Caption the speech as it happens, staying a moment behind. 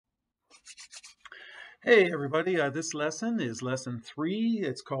Hey everybody, this lesson is lesson 3.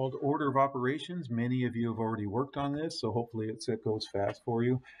 It's called Order of Operations. Many of you have already worked on this, so hopefully it goes fast for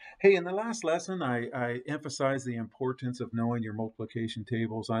you. Hey, in the last lesson, I emphasized the importance of knowing your multiplication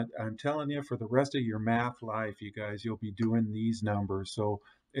tables. I'm telling you, for the rest of your math life, you guys, you'll be doing these numbers. So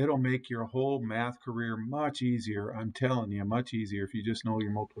it'll make your whole math career much easier. I'm telling you, much easier if you just know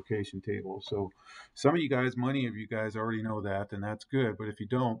your multiplication table. So some of you guys, many of you guys already know that, and that's good. But if you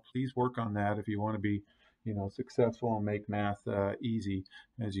don't, please work on that if you want to be successful and make math easy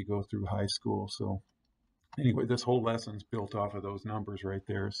as you go through high school. So anyway, this whole lesson's built off of those numbers right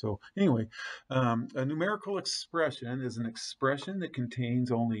there. So anyway, a numerical expression is an expression that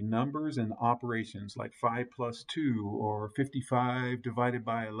contains only numbers and operations like 5 plus 2 or 55 divided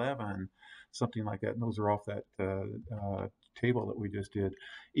by 11, something like that. And those are off that table that we just did.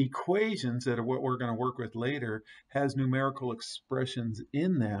 Equations, that are what we're going to work with later, has numerical expressions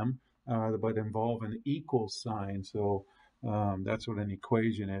in them, but involve an equal sign. So that's what an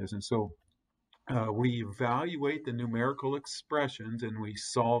equation is. And so we evaluate the numerical expressions and we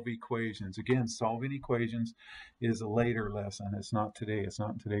solve equations. Again, solving equations is a later lesson. It's not today. It's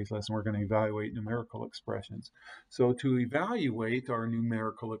not in today's lesson. We're going to evaluate numerical expressions. So to evaluate our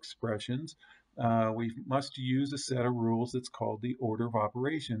numerical expressions, we must use a set of rules that's called the order of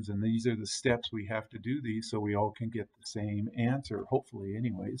operations. And these are the steps we have to do these so we all can get the same answer, hopefully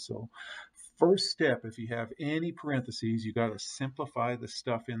anyway. So first step, if you have any parentheses, you got to simplify the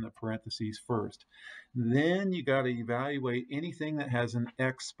stuff in the parentheses first. Then you got to evaluate anything that has an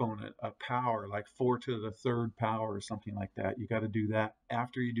exponent, a power, like 4 to the third power or something like that. You got to do that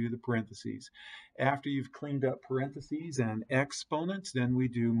after you do the parentheses. After you've cleaned up parentheses and exponents, then we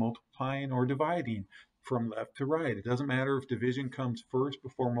do multiplying or dividing from left to right. It doesn't matter if division comes first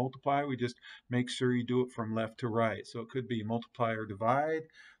before multiply. We just make sure you do it from left to right. So it could be multiply or divide,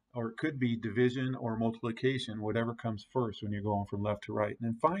 or it could be division or multiplication, whatever comes first when you're going from left to right. And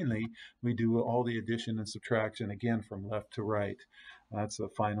then finally, we do all the addition and subtraction again from left to right. That's the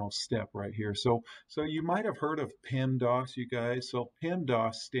final step right here. So you might have heard of PEMDAS, you guys. So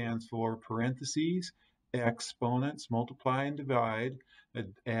PEMDAS stands for parentheses, exponents, multiply and divide,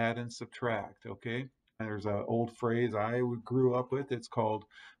 add and subtract, okay? And there's an old phrase I grew up with. It's called,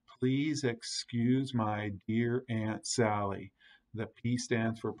 please excuse my dear Aunt Sally. The P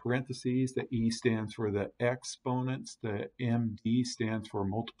stands for parentheses, the E stands for the exponents, the MD stands for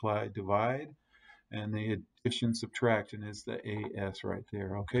multiply, divide, and the addition, subtraction is the AS right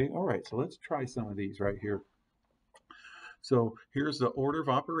there, okay? All right, so let's try some of these right here. So here's the order of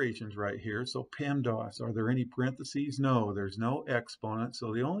operations right here. So PEMDAS, are there any parentheses? No, there's no exponent.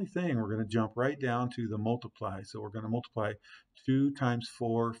 So the only thing, we're going to jump right down to the multiply. So we're going to multiply 2 times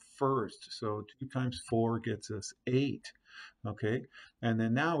 4 first. So 2 times 4 gets us 8. Okay, and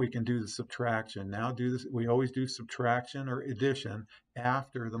then now we can do the subtraction. Now do this. We always do subtraction or addition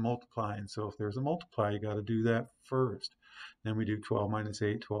after the multiplying. So if there's a multiply, you got to do that first. Then we do 12 minus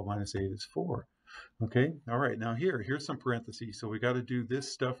 8. 12 minus 8 is 4. Okay, all right, now here's some parentheses. So we got to do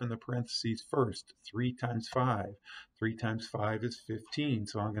this stuff in the parentheses first. 3 times 5. 3 times 5 is 15.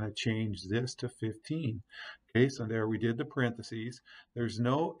 So I'm going to change this to 15. Okay, so there we did the parentheses. There's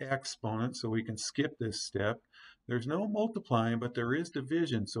no exponent, so we can skip this step. There's no multiplying, but there is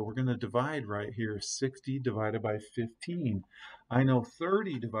division. So we're going to divide right here. 60 divided by 15. I know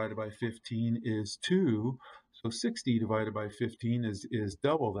 30 divided by 15 is 2. So 60 divided by 15 is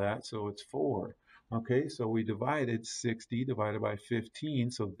double that, so it's 4. Okay, so we divided 60 divided by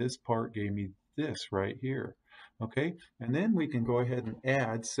 15, so this part gave me this right here. Okay, and then we can go ahead and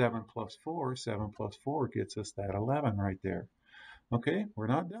add 7 plus 4. 7 plus 4 gets us that 11 right there. Okay, we're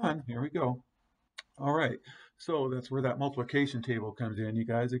not done. Here we go. All right, so that's where that multiplication table comes in, you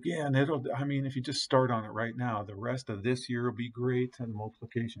guys. Again, if you just start on it right now, the rest of this year will be great in the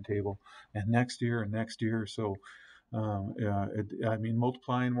multiplication table, and next year and next year. So,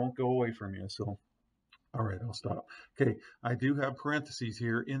 multiplying won't go away from you. So, all right, I'll stop. Okay, I do have parentheses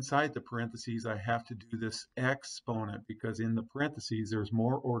here. Inside the parentheses, I have to do this exponent because in the parentheses, there's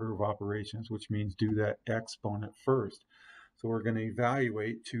more order of operations, which means do that exponent first. So we're going to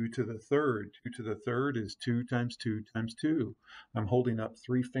evaluate 2 to the third. 2 to the third is 2 times 2 times 2. I'm holding up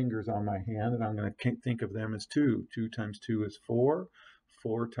 3 fingers on my hand, and I'm going to think of them as 2. 2 times 2 is 4.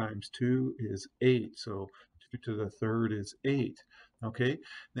 4 times 2 is 8. So 2 to the third is 8. Okay,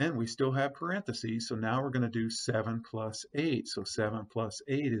 then we still have parentheses, so now we're going to do 7 plus 8. So 7 plus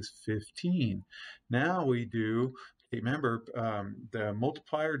 8 is 15. Now we do, remember, the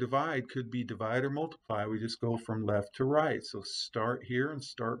multiplier divide could be divide or multiply. We just go from left to right. So start here and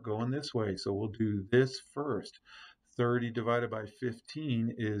start going this way. So we'll do this first. 30 divided by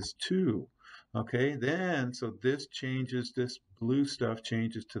 15 is 2. Okay, then, so this changes, this blue stuff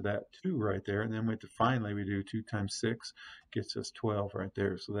changes to that 2 right there. And then finally we do 2 times 6 gets us 12 right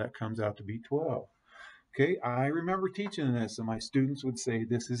there. So that comes out to be 12. Okay, I remember teaching this, and my students would say,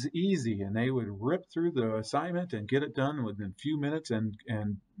 this is easy, and they would rip through the assignment and get it done within a few minutes and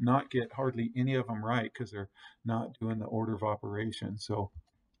not get hardly any of them right because they're not doing the order of operations. So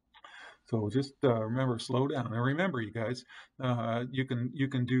just remember, slow down. And remember, you guys, you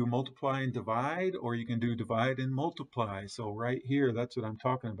can do multiply and divide, or you can do divide and multiply. So right here, that's what I'm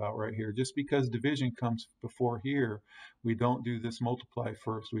talking about right here. Just because division comes before here, we don't do this multiply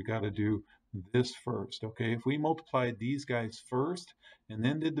first. We got to do this first. Okay, if we multiplied these guys first and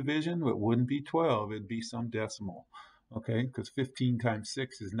then did division, it wouldn't be 12. It'd be some decimal. Okay, because 15 times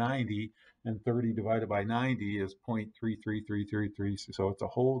 6 is 90, and 30 divided by 90 is 0.33333. So it's a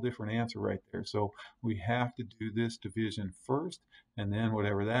whole different answer right there. So we have to do this division first, and then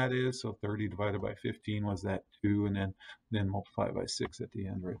whatever that is. So 30 divided by 15 was that 2, and then multiply by 6 at the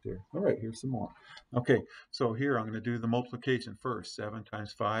end right there. All right, here's some more. Okay, so here I'm going to do the multiplication first. 7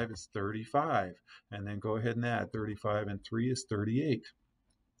 times 5 is 35, and then go ahead and add 35 and 3 is 38.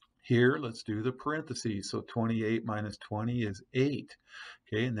 Here, let's do the parentheses. So 28 minus 20 is 8.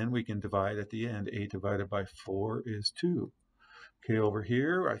 Okay, and then we can divide at the end. 8 divided by 4 is 2. Okay, over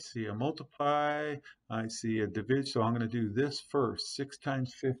here, I see a multiply. I see a division. So I'm going to do this first. 6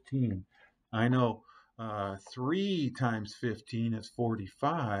 times 15. I know 3 times 15 is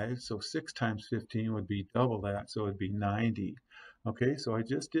 45. So 6 times 15 would be double that. So it would be 90. Okay, so I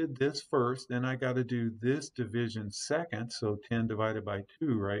just did this first, then I got to do this division second, so 10 divided by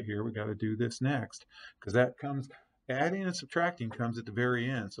 2 right here, we got to do this next, because that comes, adding and subtracting comes at the very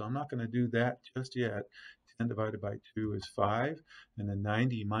end, so I'm not going to do that just yet. 10 divided by 2 is 5, and then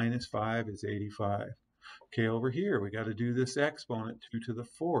 90 minus 5 is 85. Okay, over here, we got to do this exponent, 2 to the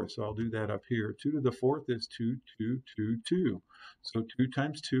 4th, so I'll do that up here. 2 to the 4th is 2, 2, 2, 2. So 2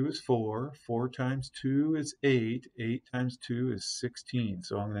 times 2 is 4, 4 times 2 is 8, 8 times 2 is 16.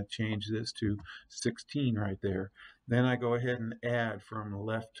 So I'm going to change this to 16 right there. Then I go ahead and add from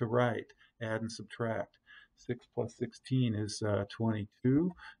left to right, add and subtract. 6 plus 16 is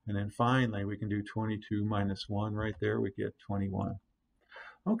 22, and then finally we can do 22 minus 1 right there, we get 21.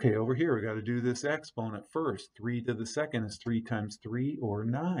 Okay, over here we got to do this exponent first. 3 to the second is 3 times 3, or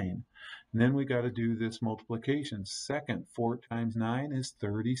 9. And then we got to do this multiplication. Second, 4 times 9 is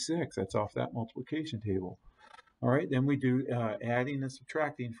 36. That's off that multiplication table. All right, then we do adding and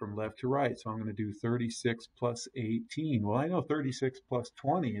subtracting from left to right. So I'm going to do 36 plus 18. Well, I know 36 plus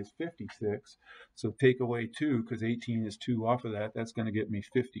 20 is 56. So take away 2, because 18 is 2 off of that. That's going to get me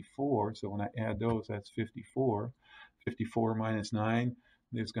 54. So when I add those, that's 54. 54 minus 9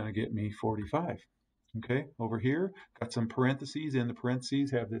 is going to get me 45. Okay, over here, got some parentheses. In the parentheses,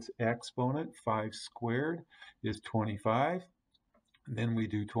 have this exponent. 5 squared is 25. Then we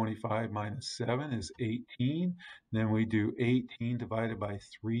do 25 minus 7 is 18. Then we do 18 divided by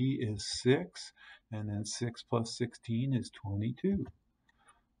 3 is 6. And then 6 plus 16 is 22.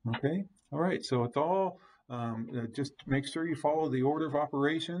 Okay, all right, so it's all, just make sure you follow the order of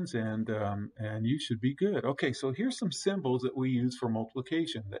operations, and you should be good. Okay, so here's some symbols that we use for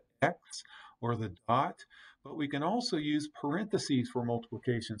multiplication, the X or the dot, but we can also use parentheses for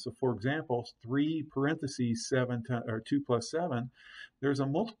multiplication. So for example, 3 parentheses 7 or 2 plus 7, there's a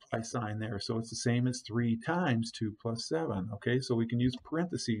multiply sign there, so it's the same as 3 times 2 plus 7. Okay, so we can use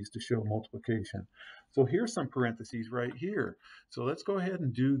parentheses to show multiplication. So here's some parentheses right here. So let's go ahead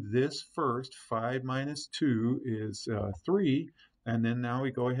and do this first. 5 minus 2 is 3. And then now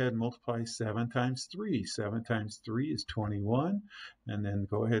we go ahead and multiply 7 times 3. 7 times 3 is 21. And then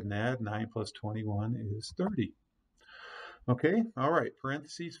go ahead and add 9 plus 21 is 30. Okay, all right,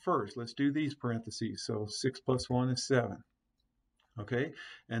 parentheses first. Let's do these parentheses. So 6 plus 1 is 7. Okay,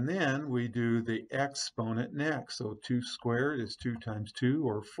 and then we do the exponent next. So 2 squared is 2 times 2,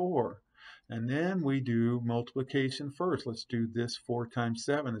 or 4. And then we do multiplication first. Let's do this. 4 times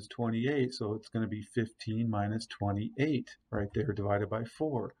 7 is 28, so it's going to be 15 minus 28 right there, divided by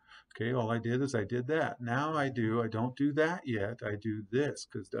 4. Okay, all I did is I did that. Now I don't do that yet. I do this,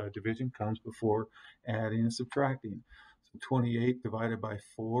 because division comes before adding and subtracting. So 28 divided by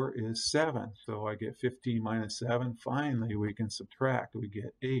 4 is 7. So I get 15 minus 7. Finally, we can subtract. We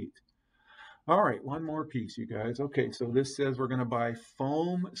get 8. All right, one more piece, you guys. Okay, so this says we're going to buy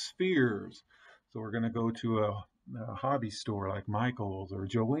foam spheres. So we're going to go to a hobby store like Michael's or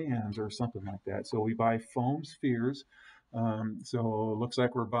Joann's or something like that. So we buy foam spheres So it looks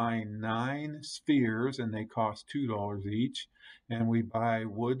like we're buying 9 spheres and they cost $2 each. And we buy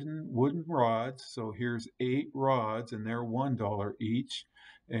wooden rods. So here's 8 rods and they're $1 each.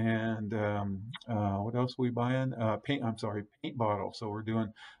 And what else are we buying? Paint bottles. So we're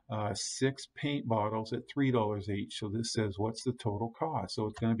doing 6 paint bottles at $3 each. So this says what's the total cost? So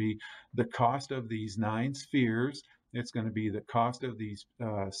it's going to be the cost of these 9 spheres. It's going to be the cost of these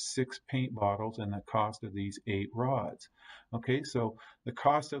 6 paint bottles and the cost of these 8 rods. Okay, so the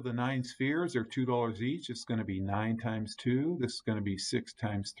cost of the 9 spheres are $2 each. It's going to be 9 times 2. This is going to be 6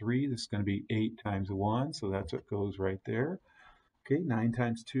 times 3. This is going to be 8 times 1. So that's what goes right there. Okay, 9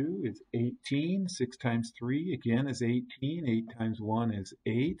 times 2 is 18. 6 times 3 again is 18. 8 times 1 is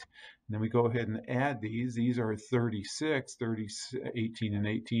 8. And then we go ahead and add these. These are 36. 18 and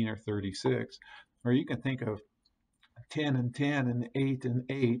 18 are 36. Or you can think of 10 and 10 and 8 and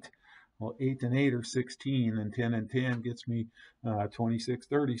 8. Well, 8 and 8 are 16, and 10 and 10 gets me 26,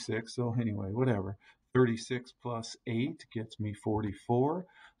 36. So anyway, whatever. 36 plus 8 gets me 44.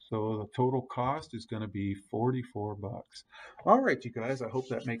 So the total cost is going to be 44 bucks. All right, you guys, I hope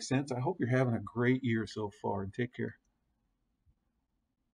that makes sense. I hope you're having a great year so far, and take care.